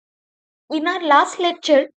In our last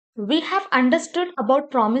lecture, we have understood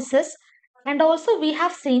about promises and also we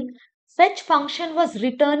have seen fetch function was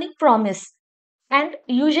returning promise. And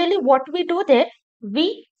usually what we do there,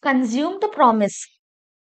 we consume the promise.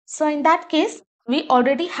 So in that case, we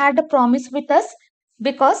already had a promise with us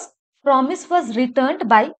because promise was returned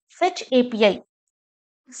by fetch API.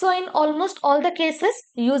 So in almost all the cases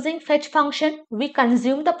using fetch function, we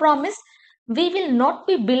consume the promise. We will not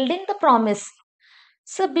be building the promise.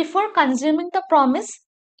 So before consuming the promise,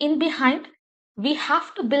 in behind, we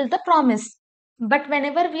have to build the promise. But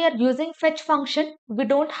whenever we are using fetch function, we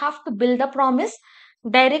don't have to build the promise.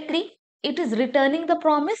 Directly, it is returning the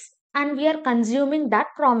promise and we are consuming that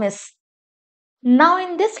promise. Now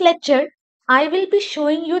in this lecture, I will be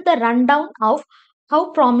showing you the rundown of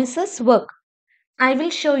how promises work. I will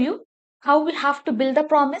show you how we have to build the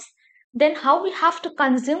promise, then how we have to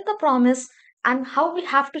consume the promise and how we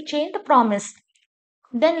have to change the promise.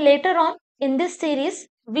 Then later on in this series,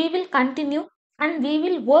 we will continue and we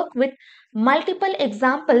will work with multiple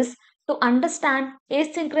examples to understand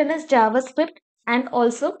asynchronous JavaScript and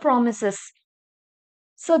also promises.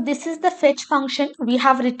 So this is the fetch function we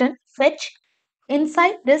have written fetch.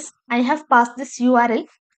 Inside this, I have passed this URL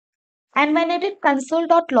and when I did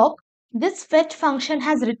console.log, this fetch function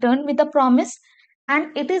has returned with the promise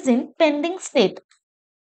and it is in pending state.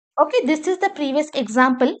 Okay, this is the previous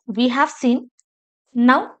example we have seen.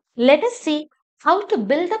 Now let us see how to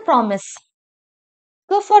build the promise.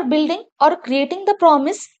 So for building or creating the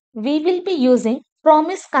promise, we will be using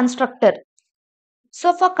promise constructor.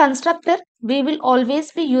 So for constructor, we will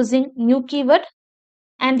always be using new keyword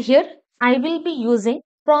and here I will be using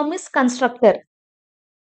promise constructor.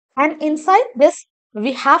 And inside this,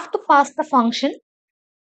 we have to pass the function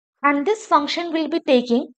and this function will be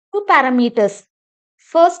taking two parameters.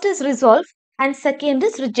 First is resolve and second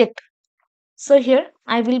is reject. So here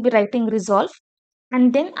I will be writing resolve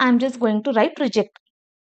and then I'm just going to write reject.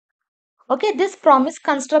 Okay, this promise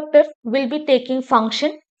constructor will be taking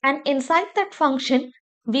function and inside that function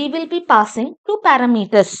we will be passing two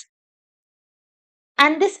parameters.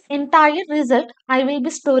 And this entire result I will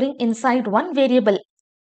be storing inside one variable.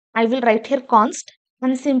 I will write here const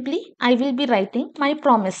and simply I will be writing my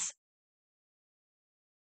promise.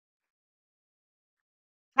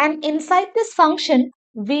 And inside this function,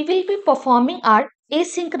 we will be performing our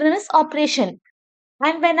asynchronous operation.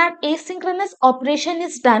 And when our asynchronous operation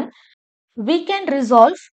is done, we can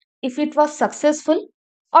resolve if it was successful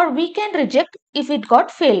or we can reject if it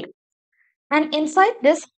got failed. And inside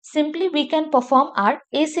this, simply we can perform our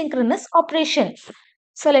asynchronous operation.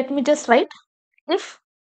 So let me just write if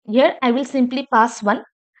here I will simply pass 1,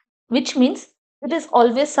 which means it is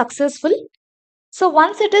always successful. So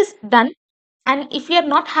once it is done, and if we are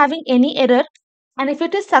not having any error, and if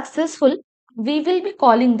it is successful, we will be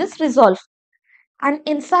calling this resolve. And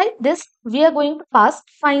inside this, we are going to pass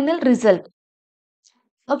final result.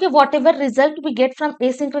 Okay, whatever result we get from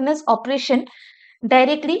asynchronous operation,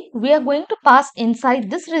 directly we are going to pass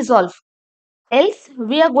inside this resolve. Else,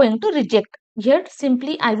 we are going to reject. Here,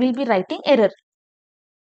 simply I will be writing error.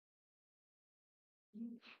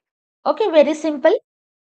 Okay, very simple.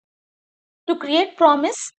 To create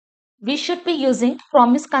promise, we should be using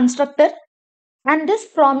promise constructor. And this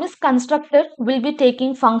promise constructor will be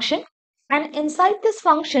taking function and inside this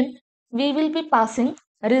function we will be passing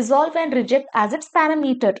resolve and reject as its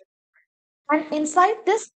parameter. And inside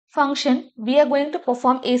this function we are going to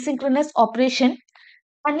perform asynchronous operation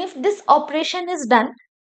and if this operation is done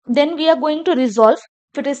then we are going to resolve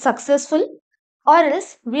if it is successful or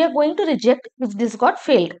else we are going to reject if this got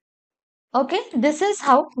failed. Okay, this is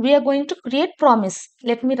how we are going to create promise.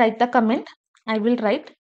 Let me write the comment. I will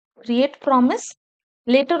write create promise.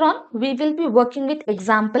 Later on, we will be working with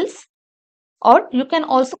examples or you can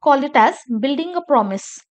also call it as building a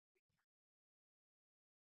promise.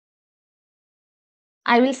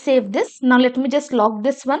 I will save this. Now let me just log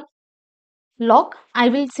this one. Log, I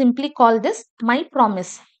will simply call this my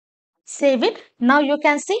promise. Save it. Now you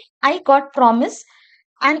can see I got promise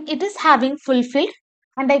and it is having fulfilled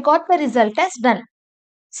and I got the result as done.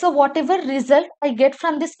 So whatever result I get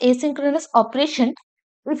from this asynchronous operation,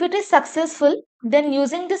 if it is successful, then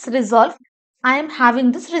using this resolve, I am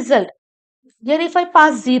having this result. Here if I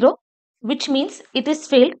pass 0, which means it is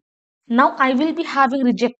failed, now I will be having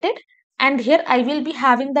rejected and here I will be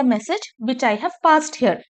having the message which I have passed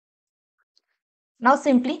here. Now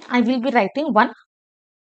simply I will be writing 1.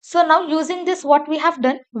 So now using this what we have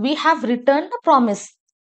done, we have returned the promise.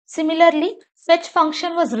 Similarly, fetch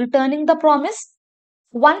function was returning the promise.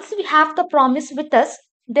 Once we have the promise with us,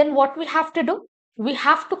 then what we have to do? We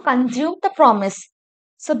have to consume the promise.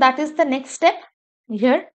 So that is the next step.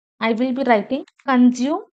 Here I will be writing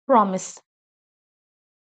consume promise.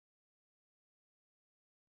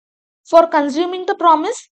 For consuming the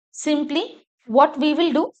promise, simply what we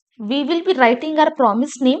will do, we will be writing our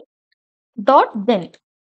promise name dot then.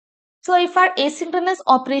 So if our asynchronous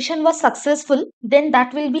operation was successful, then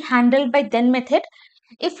that will be handled by then method.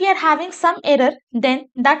 If we are having some error, then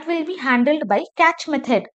that will be handled by catch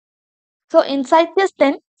method. So inside this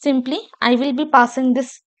then, simply I will be passing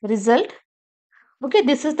this result. Okay,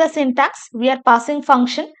 this is the syntax. We are passing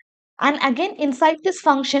function. And again inside this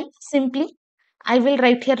function, simply I will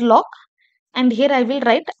write here log, and here I will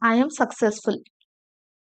write I am successful.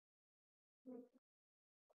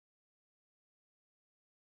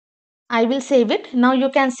 I will save it. Now you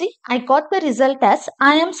can see I got the result as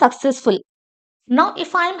I am successful. Now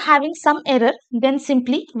if I am having some error, then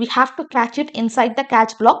simply we have to catch it inside the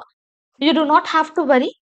catch block. You do not have to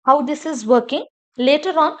worry how this is working.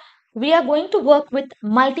 Later on, we are going to work with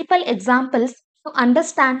multiple examples to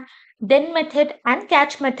understand then method and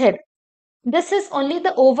catch method. This is only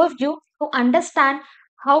the overview to understand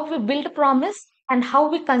how we build promise and how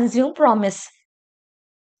we consume promise.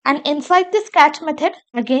 And inside this catch method,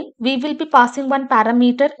 again, we will be passing one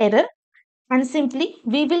parameter error, and simply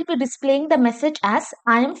we will be displaying the message as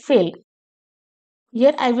I am failed.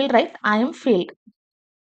 Here I will write I am failed.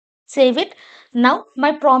 Save it. Now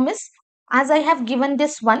my promise, as I have given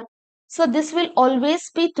this one, so this will always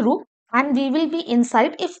be true and we will be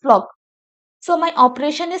inside if block. So my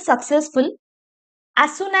operation is successful.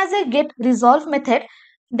 As soon as I get resolve method,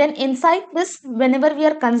 then inside this, whenever we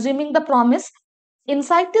are consuming the promise,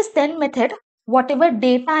 inside this then method, whatever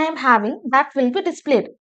data I am having, that will be displayed.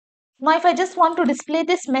 Now if I just want to display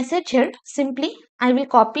this message here, simply I will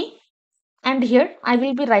copy, and here I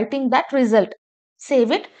will be writing that result.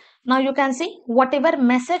 Save it. Now you can see whatever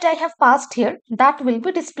message I have passed here, that will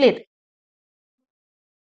be displayed.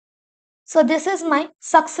 So this is my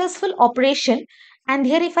successful operation, and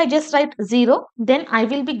here if I just write 0, then I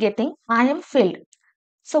will be getting I am failed.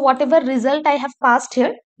 So whatever result I have passed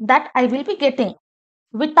here, that I will be getting.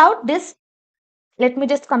 Without this, let me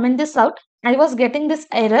just comment this out. I was getting this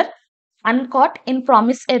error, uncaught in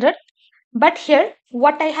promise error. But here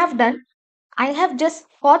what I have done, I have just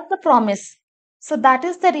caught the promise. So that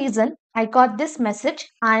is the reason I got this message,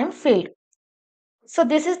 I am failed. So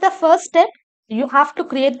this is the first step. You have to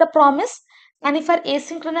create the promise. And if our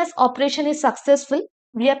asynchronous operation is successful,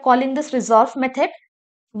 we are calling this resolve method.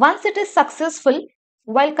 Once it is successful,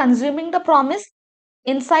 while consuming the promise,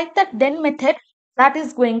 inside that then method, that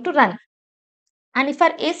is going to run. And if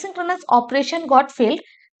our asynchronous operation got failed,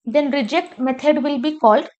 then reject method will be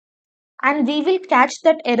called, and we will catch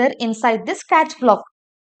that error inside this catch block.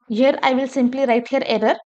 Here I will simply write here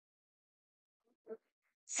error.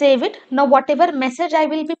 Save it. Now whatever message I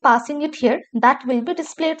will be passing it here, that will be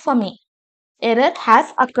displayed for me. Error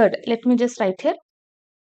has occurred. Let me just write here.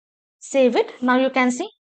 Save it. Now you can see.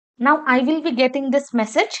 Now I will be getting this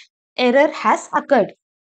message. Error has occurred.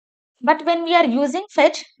 But when we are using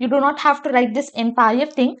fetch, you do not have to write this entire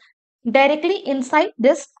thing. Directly inside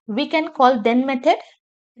this, we can call then method.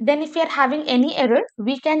 Then if we are having any error,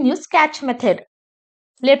 we can use catch method.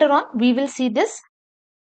 Later on, we will see this.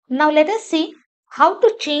 Now let us see how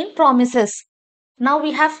to chain promises. Now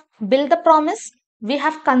we have built the promise, we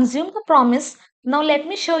have consumed the promise. Now let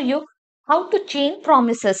me show you how to chain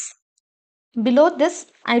promises. Below this,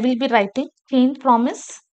 I will be writing chain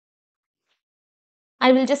promise.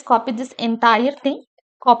 I will just copy this entire thing,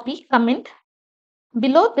 copy, comment.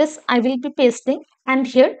 Below this, I will be pasting, and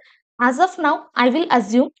here, as of now, I will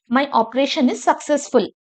assume my operation is successful.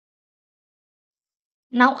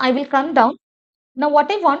 Now I will come down. Now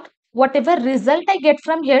what I want, whatever result I get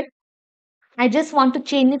from here, I just want to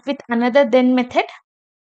chain it with another then method.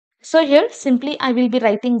 So here simply I will be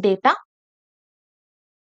writing data.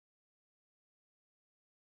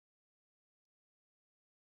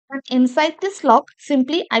 And inside this log,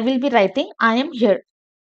 simply I will be writing I am here.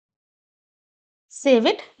 Save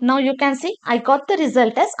it. Now you can see I got the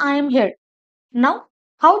result as I am here. Now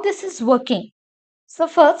how this is working. So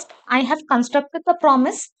first I have constructed the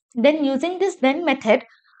promise. Then using this then method,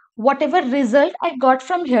 whatever result I got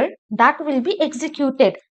from here, that will be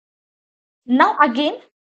executed. Now again,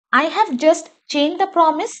 I have just changed the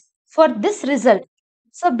promise for this result.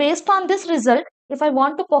 So based on this result, if I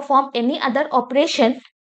want to perform any other operation,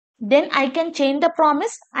 then I can change the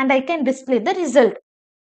promise and I can display the result.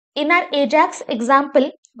 In our Ajax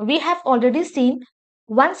example, we have already seen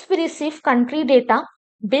once we receive country data,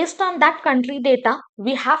 based on that country data,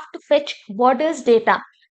 we have to fetch borders data.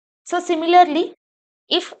 So similarly,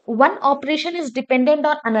 if one operation is dependent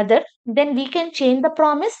on another, then we can change the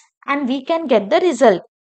promise and we can get the result.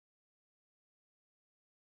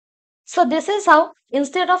 So this is how,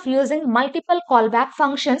 instead of using multiple callback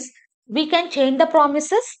functions, we can change the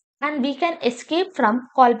promises and we can escape from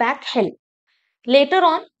callback hell. Later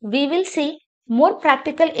on, we will see more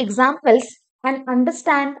practical examples and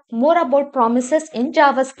understand more about promises in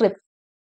JavaScript.